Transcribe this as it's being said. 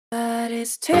But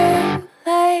it's too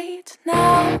late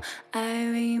now. I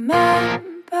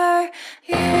remember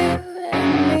you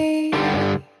and me,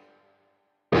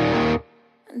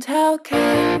 and how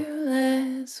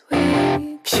careless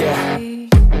we could be.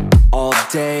 All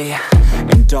day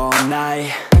and all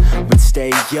night, we'd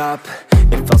stay up,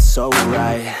 it felt so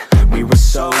right. We were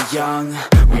so young,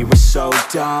 we were so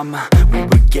dumb. We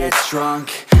would get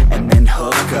drunk and then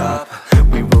hook up.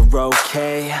 We were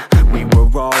okay, we were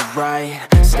alright,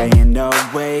 staying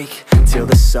awake till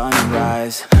the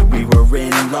sunrise. We were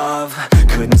in love,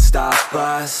 couldn't stop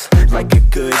us, like a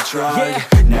good drug,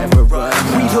 never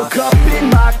enough. We'd hook up in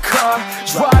my car,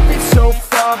 driving so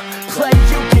far, play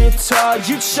your guitar,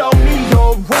 you'd show me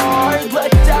your art,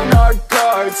 let down our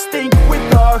guards, think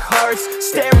with our hearts,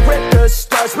 stare at the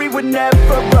stars. We were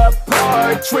never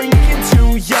apart, drinking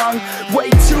too young, way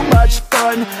too much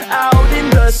fun, out in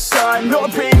the sun,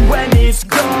 hoping when it's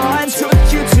gone.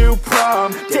 Took you to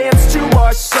prom, dance to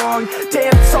our song,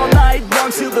 dance all night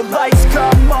long till the lights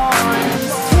come on.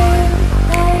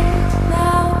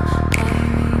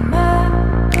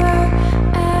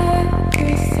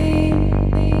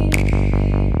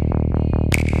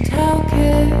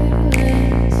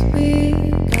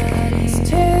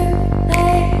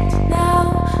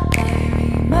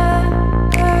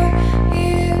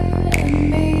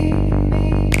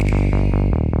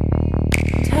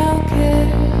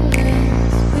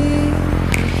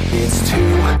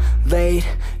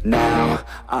 Now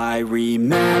I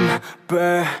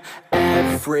remember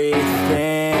everything,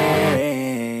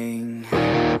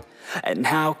 and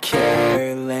how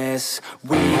careless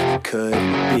we could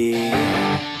be,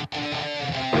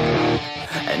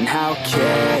 and how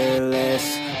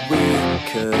careless we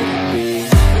could be,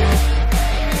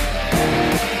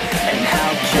 and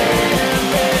how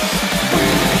careless we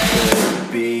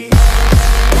could be.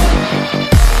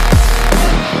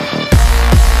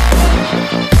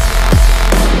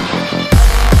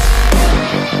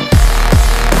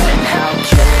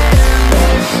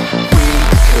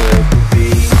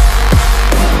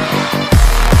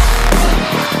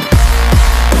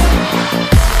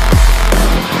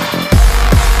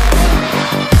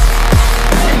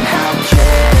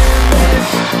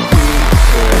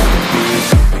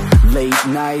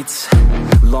 Nights,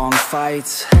 long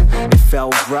fights, it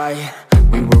felt right,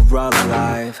 we were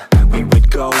alive. We would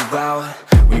go out,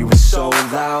 we were so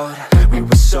loud, we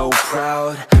were so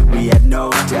proud, we had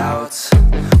no doubts.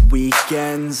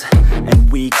 Weekends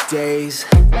and weekdays,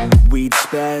 we'd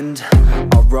spend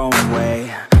our own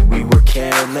way. We were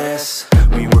careless,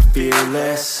 we were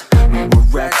fearless, we were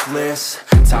reckless,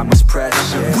 time was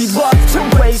precious. We loved to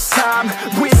waste time,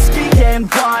 whiskey and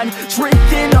wine,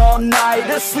 drinking all night,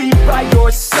 asleep by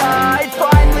your side.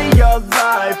 Finally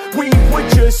alive, we would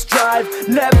just drive,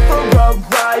 never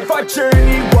arrive. Our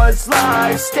journey was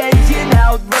live, staying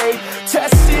out late,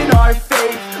 testing our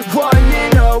fate,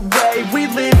 running away. We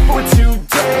live for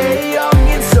today, young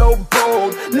and so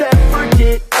bold, never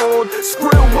get old.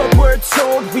 Screw what we're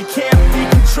told, we can't be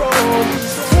controlled.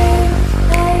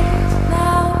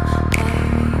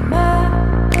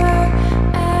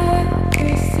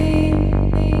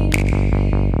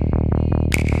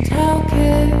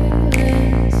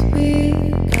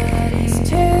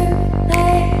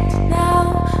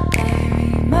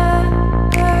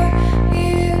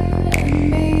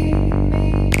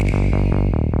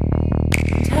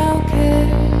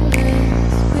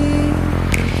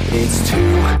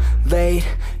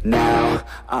 Now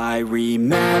I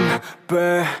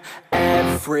remember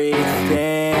everything,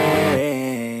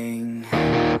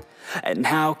 and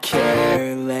how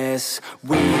careless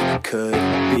we could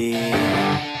be,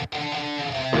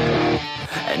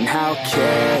 and how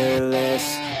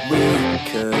careless we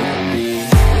could be,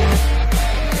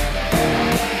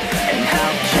 and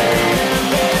how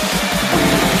careless we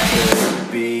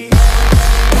could be.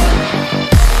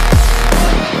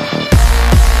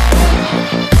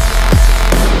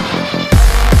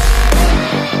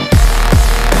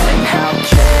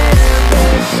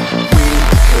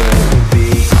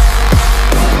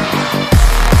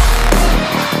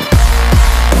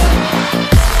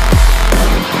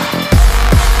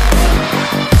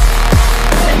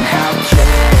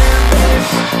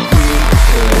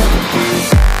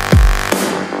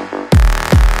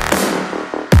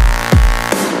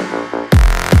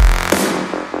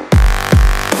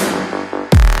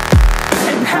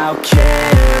 How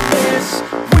careless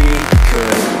we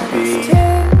could be.